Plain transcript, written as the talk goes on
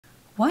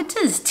What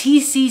does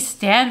TC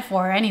stand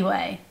for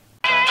anyway?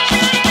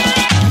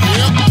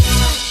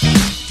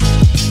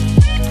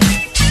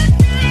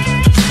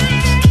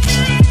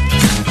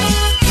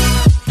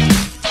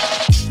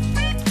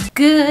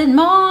 Good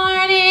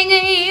morning,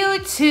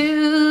 YouTube.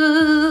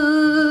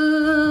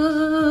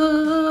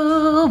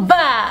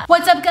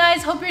 What's up,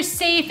 guys? Hope you're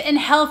safe and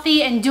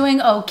healthy and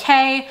doing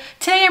okay.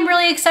 Today I'm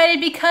really excited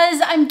because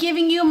I'm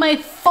giving you my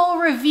full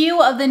review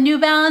of the New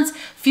Balance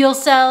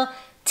FuelCell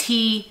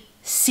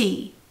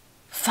TC.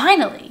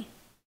 Finally.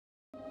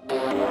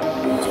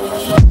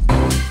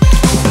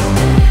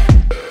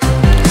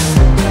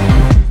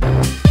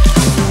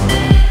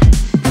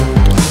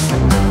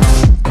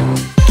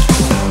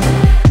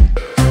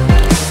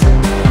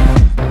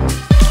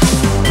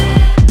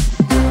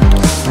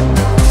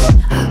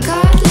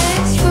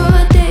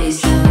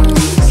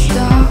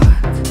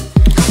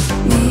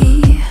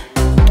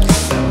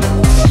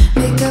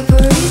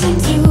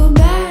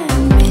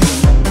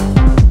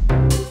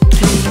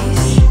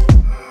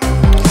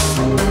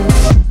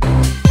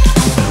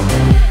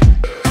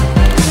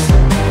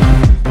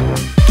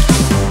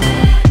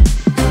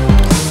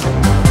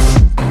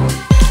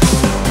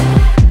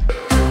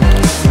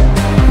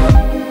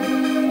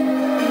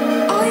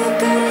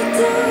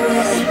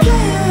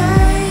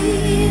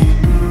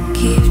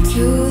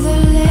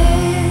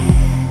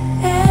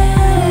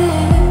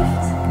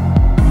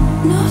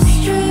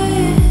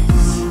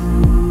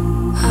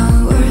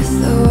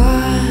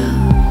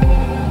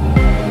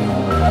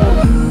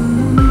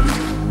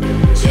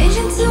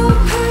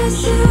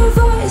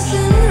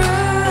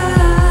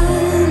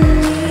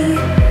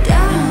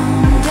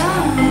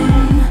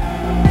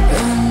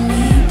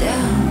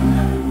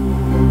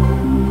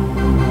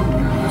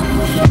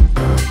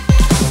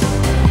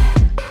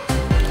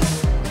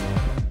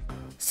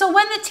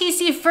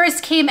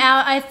 First came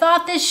out, I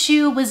thought this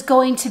shoe was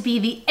going to be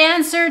the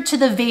answer to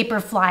the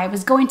Vaporfly. It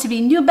was going to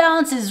be New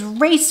Balance's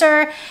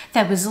racer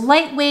that was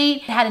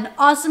lightweight, had an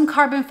awesome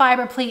carbon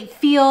fiber plate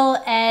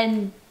feel,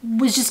 and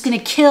was just gonna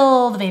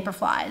kill the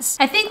Vaporflies.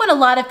 I think when a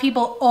lot of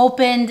people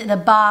opened the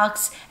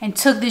box and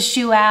took this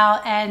shoe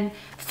out and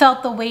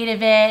felt the weight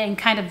of it and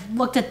kind of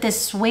looked at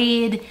this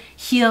suede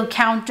heel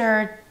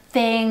counter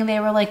thing, they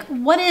were like,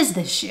 what is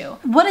this shoe?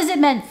 What is it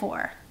meant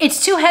for?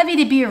 It's too heavy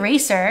to be a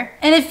racer,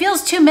 and it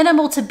feels too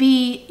minimal to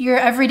be your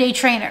everyday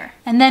trainer.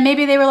 And then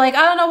maybe they were like,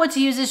 I don't know what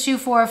to use this shoe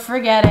for,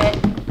 forget it.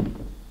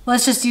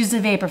 Let's just use the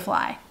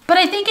Vaporfly. But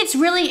I think it's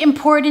really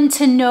important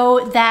to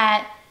note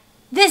that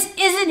this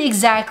isn't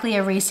exactly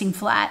a racing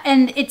flat,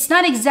 and it's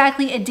not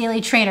exactly a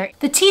daily trainer.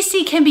 The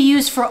TC can be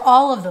used for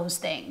all of those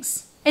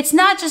things. It's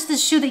not just the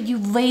shoe that you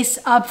lace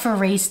up for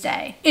race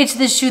day. It's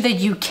the shoe that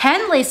you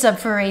can lace up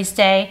for race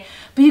day,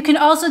 but you can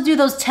also do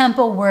those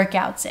tempo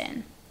workouts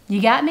in.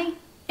 You got me?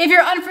 If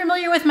you're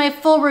unfamiliar with my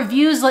full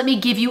reviews, let me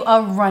give you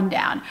a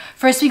rundown.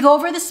 First, we go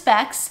over the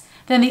specs,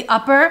 then the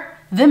upper,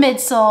 the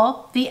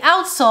midsole, the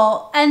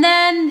outsole, and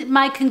then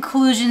my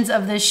conclusions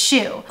of the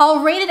shoe.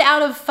 I'll rate it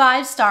out of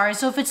 5 stars,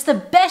 so if it's the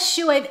best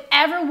shoe I've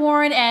ever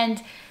worn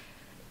and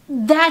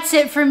that's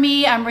it for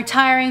me, I'm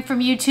retiring from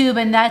YouTube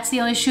and that's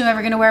the only shoe I'm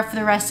ever gonna wear for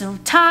the rest of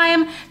the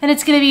time, then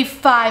it's gonna be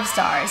 5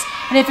 stars.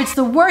 And if it's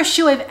the worst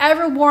shoe I've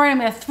ever worn, I'm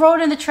gonna throw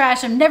it in the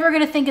trash, I'm never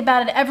gonna think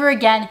about it ever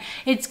again,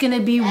 it's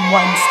gonna be 1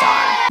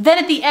 star. Then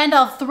at the end,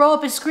 I'll throw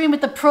up a screen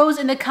with the pros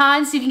and the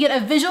cons so you can get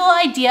a visual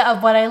idea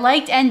of what I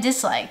liked and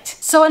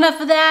disliked. So enough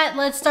of that,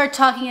 let's start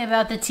talking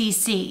about the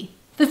TC.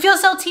 The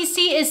FuelCell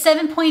TC is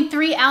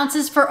 7.3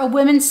 ounces for a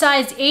women's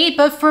size 8,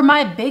 but for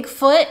my big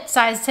foot,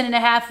 size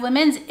 10.5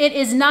 women's, it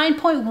is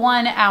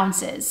 9.1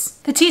 ounces.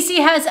 The TC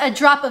has a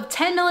drop of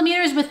 10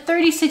 millimeters with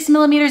 36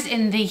 millimeters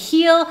in the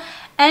heel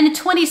and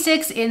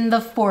 26 in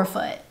the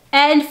forefoot.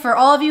 And for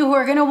all of you who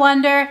are gonna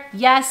wonder,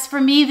 yes,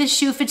 for me, this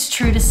shoe fits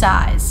true to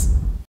size.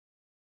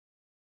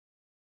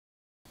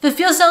 The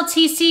FuelCell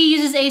TC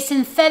uses a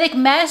synthetic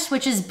mesh,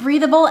 which is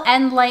breathable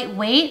and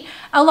lightweight,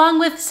 along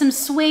with some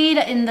suede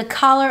in the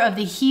collar of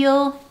the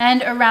heel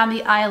and around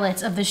the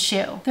eyelets of the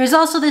shoe. There's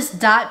also this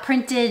dot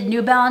printed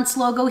New Balance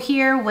logo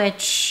here,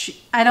 which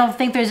I don't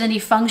think there's any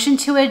function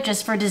to it,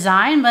 just for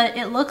design, but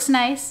it looks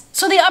nice.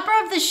 So the upper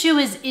of the shoe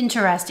is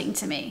interesting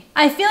to me.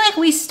 I feel like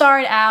we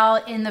start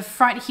out in the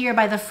front here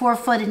by the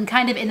forefoot and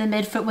kind of in the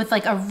midfoot with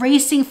like a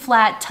racing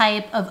flat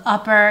type of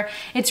upper.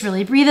 It's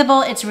really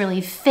breathable, it's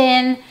really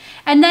thin.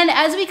 And then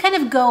as we kind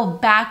of go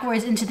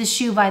backwards into the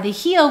shoe by the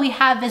heel, we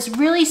have this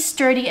really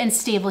sturdy and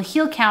stable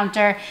heel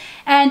counter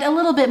and a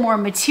little bit more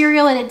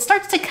material, and it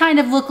starts to kind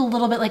of look a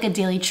little bit like a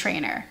daily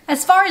trainer.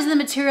 As far as the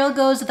material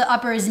goes that the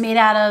upper is made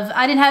out of,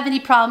 I didn't have any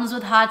problems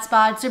with hot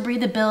spots or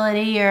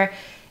breathability or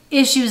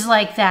issues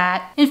like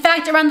that. In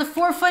fact, around the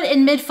forefoot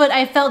and midfoot,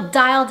 I felt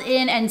dialed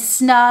in and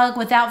snug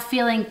without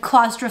feeling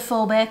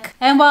claustrophobic.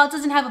 And while it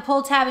doesn't have a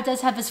pull tab, it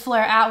does have this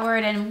flare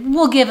outward, and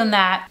we'll give them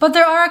that. But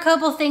there are a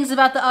couple things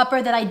about the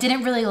upper that I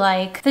didn't really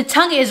like. The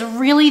tongue is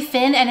really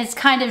thin and it's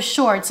kind of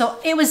short, so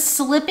it was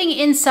slipping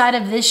inside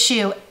of this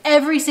shoe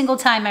every single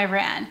time I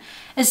ran.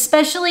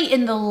 Especially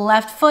in the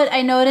left foot,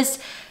 I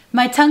noticed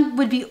my tongue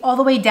would be all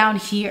the way down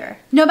here.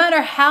 No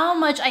matter how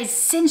much I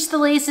cinched the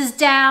laces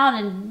down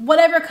and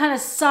whatever kind of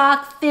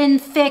sock, thin,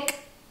 thick,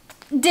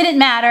 didn't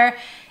matter.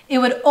 It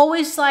would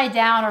always slide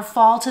down or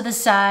fall to the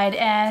side,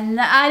 and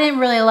I didn't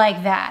really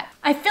like that.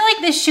 I feel like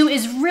this shoe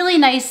is really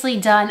nicely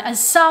done, a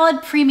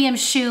solid premium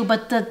shoe,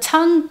 but the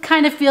tongue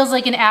kind of feels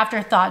like an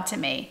afterthought to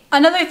me.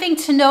 Another thing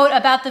to note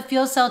about the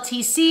FuelCell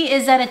TC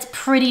is that it's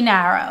pretty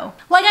narrow.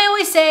 Like I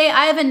always say,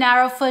 I have a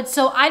narrow foot,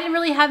 so I didn't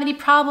really have any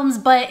problems,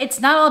 but it's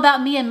not all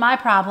about me and my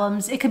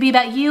problems. It could be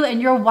about you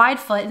and your wide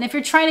foot, and if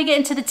you're trying to get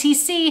into the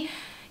TC,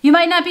 you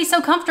might not be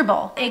so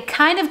comfortable. It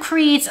kind of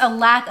creates a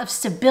lack of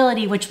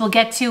stability, which we'll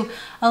get to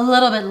a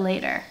little bit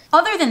later.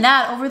 Other than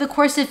that, over the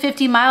course of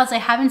 50 miles, I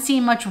haven't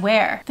seen much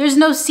wear. There's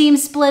no seam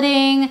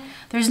splitting,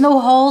 there's no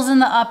holes in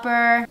the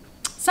upper.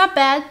 It's not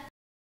bad.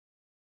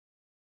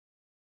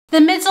 The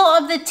midsole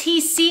of the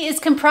TC is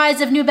comprised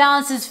of New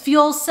Balance's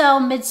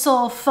FuelCell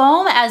midsole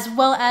foam as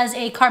well as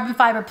a carbon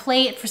fiber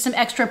plate for some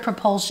extra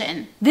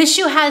propulsion. This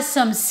shoe has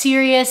some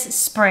serious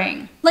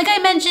spring. Like I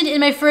mentioned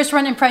in my first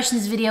run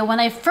impressions video,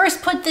 when I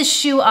first put this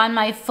shoe on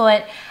my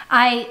foot,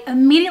 I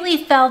immediately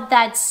felt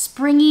that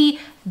springy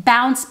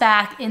bounce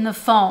back in the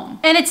foam.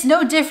 And it's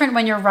no different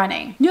when you're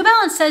running. New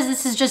Balance says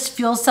this is just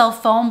FuelCell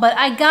foam, but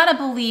I gotta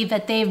believe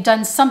that they've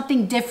done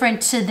something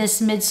different to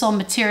this midsole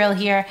material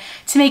here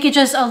to make it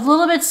just a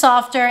little bit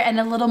softer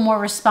and a little more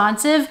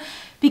responsive,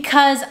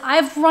 because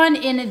I've run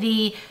in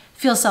the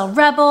FuelCell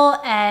Rebel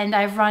and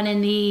I've run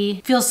in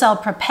the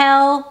FuelCell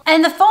Propel,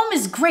 and the foam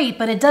is great,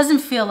 but it doesn't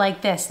feel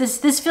like this.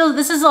 This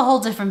is a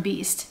whole different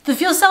beast. The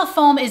FuelCell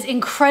foam is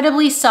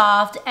incredibly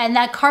soft, and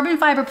that carbon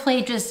fiber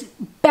plate just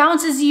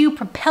bounces you,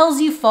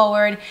 propels you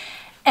forward,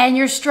 and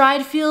your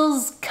stride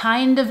feels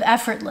kind of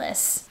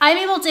effortless. I'm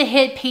able to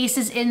hit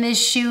paces in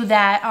this shoe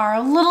that are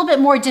a little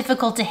bit more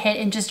difficult to hit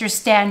in just your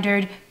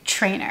standard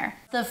trainer.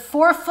 The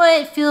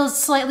forefoot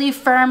feels slightly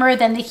firmer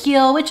than the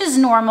heel, which is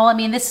normal. I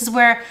mean, this is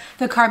where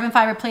the carbon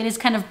fiber plate is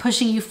kind of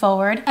pushing you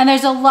forward. And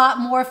there's a lot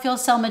more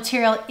FuelCell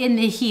material in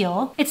the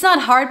heel. It's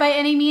not hard by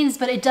any means,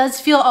 but it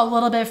does feel a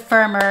little bit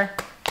firmer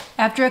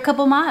after a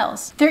couple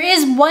miles. There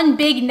is one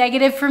big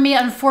negative for me,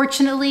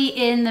 unfortunately,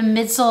 in the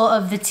midsole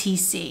of the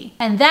TC.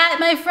 And that,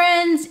 my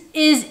friends,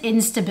 is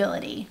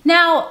instability.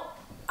 Now,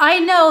 I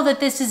know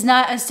that this is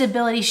not a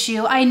stability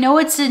shoe. I know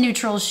it's a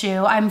neutral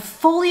shoe. I'm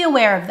fully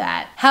aware of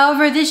that.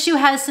 However, this shoe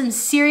has some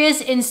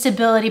serious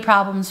instability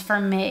problems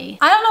for me.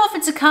 I don't know if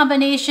it's a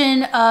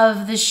combination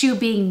of the shoe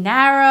being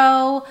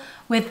narrow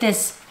with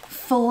this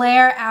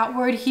flare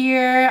outward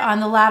here on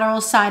the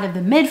lateral side of the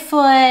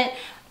midfoot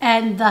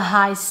and the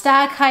high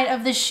stack height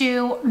of the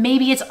shoe.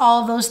 Maybe it's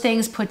all of those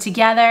things put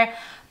together.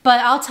 But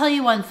I'll tell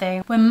you one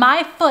thing, when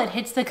my foot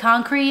hits the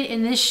concrete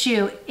in this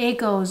shoe, it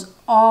goes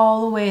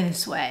all the way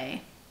this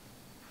way.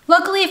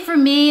 Luckily for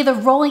me, the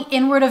rolling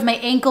inward of my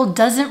ankle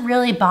doesn't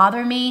really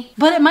bother me,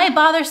 but it might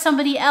bother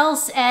somebody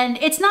else, and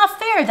it's not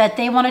fair that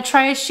they want to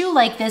try a shoe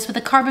like this with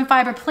a carbon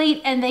fiber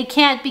plate and they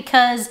can't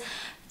because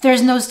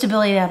there's no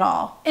stability at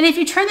all. And if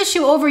you turn the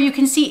shoe over, you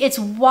can see it's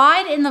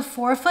wide in the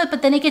forefoot,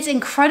 but then it gets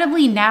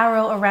incredibly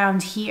narrow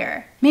around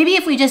here. Maybe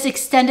if we just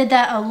extended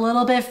that a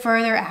little bit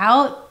further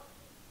out,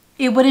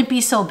 it wouldn't be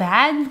so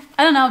bad.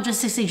 I don't know,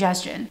 just a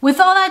suggestion. With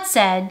all that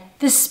said,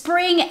 the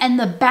spring and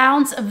the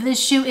bounce of this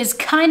shoe is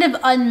kind of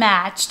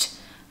unmatched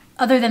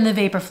other than the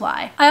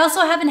Vaporfly. I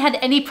also haven't had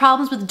any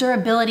problems with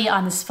durability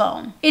on this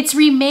foam. It's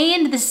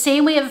remained the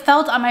same way it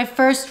felt on my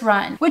first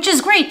run, which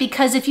is great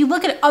because if you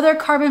look at other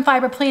carbon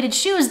fiber plated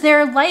shoes,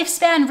 their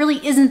lifespan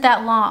really isn't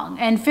that long,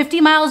 and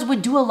 50 miles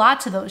would do a lot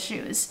to those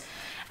shoes.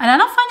 And I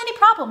don't find any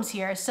problems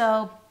here,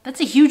 so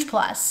that's a huge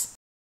plus.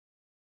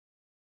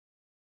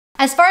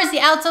 As far as the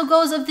outsole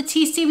goes of the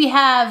TC, we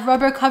have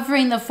rubber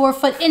covering the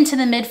forefoot into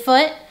the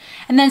midfoot,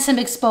 and then some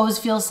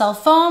exposed FuelCell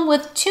foam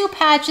with 2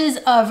 patches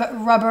of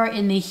rubber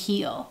in the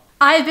heel.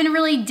 I've been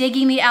really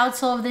digging the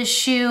outsole of this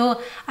shoe.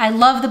 I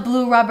love the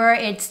blue rubber.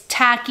 It's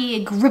tacky,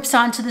 it grips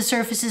onto the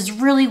surfaces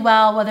really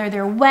well, whether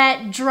they're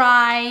wet,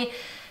 dry,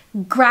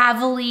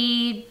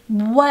 gravelly,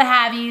 what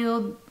have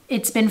you.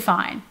 It's been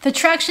fine. The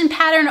traction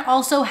pattern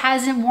also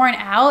hasn't worn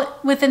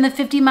out within the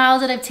 50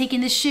 miles that I've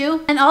taken this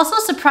shoe. And also,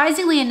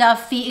 surprisingly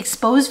enough, the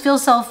exposed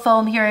FuelCell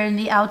foam here in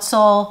the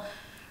outsole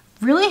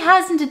really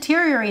hasn't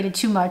deteriorated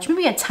too much.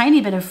 Maybe a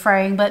tiny bit of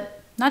fraying,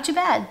 but not too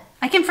bad.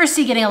 I can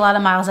foresee getting a lot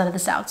of miles out of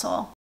this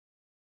outsole.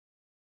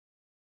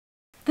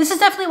 This is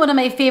definitely one of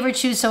my favorite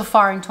shoes so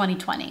far in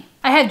 2020.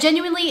 I have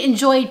genuinely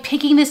enjoyed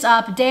picking this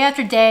up day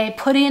after day,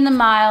 putting in the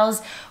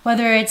miles,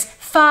 whether it's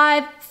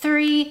 5,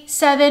 3,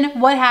 7,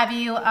 what have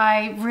you.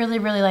 I really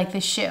like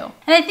this shoe.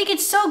 And I think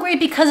it's so great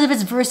because of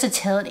its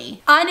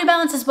versatility. On New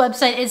Balance's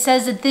website, it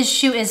says that this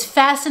shoe is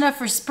fast enough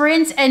for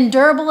sprints and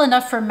durable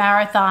enough for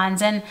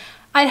marathons, and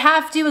I'd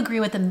have to agree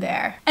with them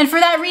there. And for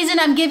that reason,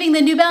 I'm giving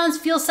the New Balance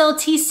FuelCell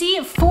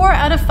TC 4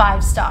 out of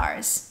 5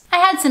 stars. I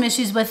had some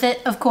issues with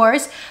it, of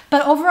course,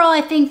 but overall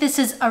I think this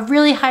is a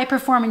really high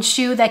performance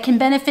shoe that can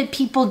benefit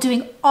people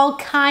doing all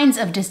kinds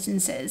of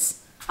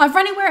distances. On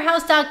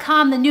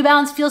runningwarehouse.com, the New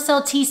Balance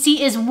FuelCell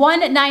TC is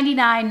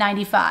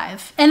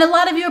 $199.95. And a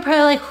lot of you are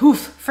probably like, oof,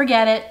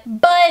 forget it.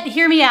 But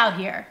hear me out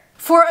here.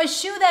 For a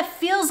shoe that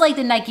feels like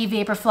the Nike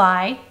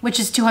Vaporfly, which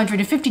is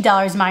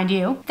 $250, mind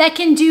you, that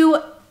can do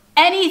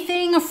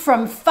anything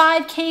from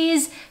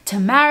 5Ks to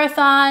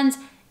marathons,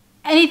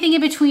 anything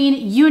in between,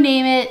 you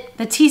name it,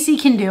 the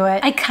TC can do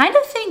it. I kind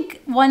of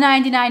think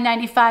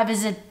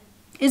 $199.95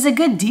 is a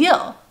good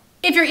deal.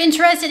 If you're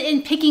interested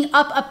in picking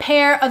up a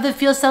pair of the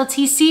FuelCell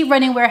TC,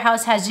 Running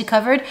Warehouse has you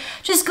covered.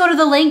 Just go to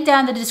the link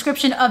down in the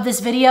description of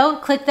this video,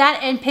 click that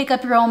and pick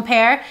up your own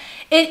pair.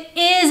 It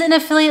is an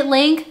affiliate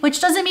link,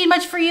 which doesn't mean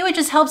much for you. It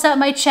just helps out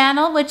my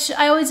channel, which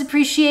I always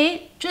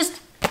appreciate.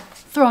 Just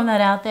throwing that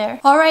out there.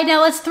 All right,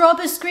 now let's throw up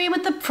a screen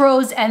with the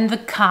pros and the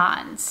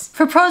cons.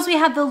 For pros, we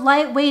have the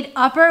lightweight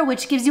upper,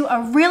 which gives you a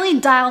really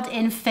dialed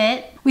in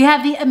fit. We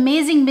have the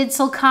amazing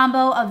midsole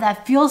combo of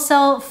that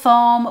FuelCell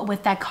foam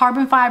with that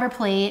carbon fiber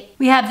plate.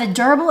 We have the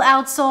durable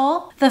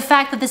outsole, the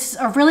fact that this is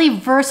a really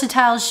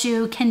versatile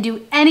shoe, can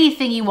do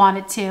anything you want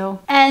it to,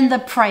 and the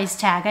price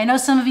tag. I know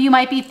some of you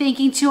might be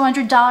thinking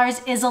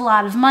 $200 is a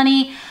lot of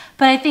money,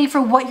 but I think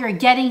for what you're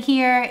getting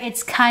here,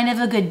 it's kind of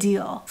a good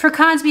deal. For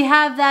cons, we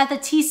have that the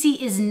TC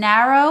is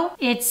narrow,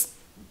 it's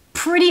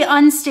pretty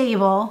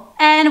unstable,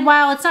 and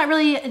while it's not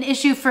really an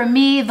issue for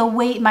me, the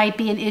weight might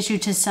be an issue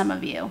to some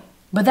of you.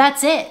 But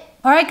that's it.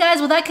 All right, guys,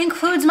 well, that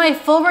concludes my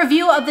full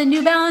review of the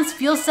New Balance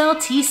FuelCell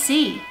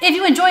TC. If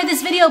you enjoyed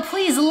this video,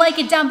 please like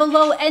it down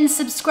below and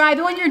subscribe.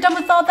 And when you're done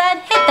with all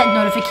that, hit that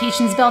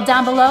notifications bell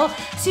down below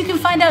so you can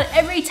find out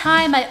every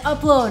time I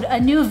upload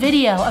a new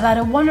video about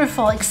a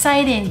wonderful,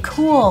 exciting,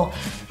 cool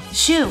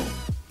shoe.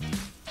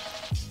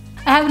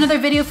 I have another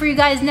video for you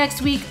guys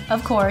next week,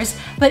 of course,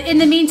 but in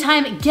the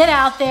meantime, get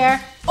out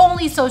there,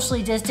 only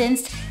socially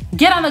distanced,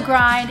 get on the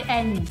grind,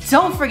 and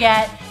don't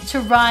forget to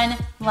run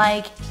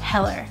like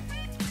heller.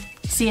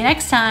 See you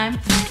next time.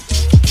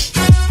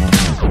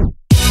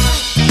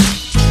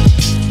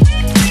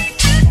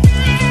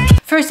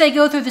 First I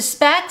go through the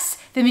specs,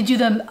 then we do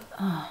them.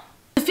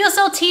 The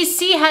FuelCell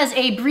TC has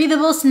a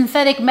breathable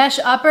synthetic mesh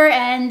upper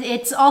and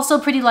it's also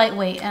pretty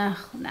lightweight. No,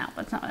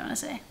 that's not what I want to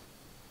say.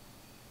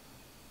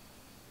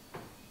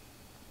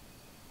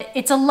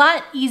 It's a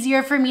lot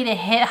easier for me to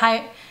hit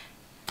high.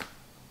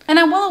 And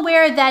I'm well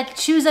aware that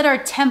shoes that are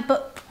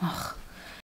tempo...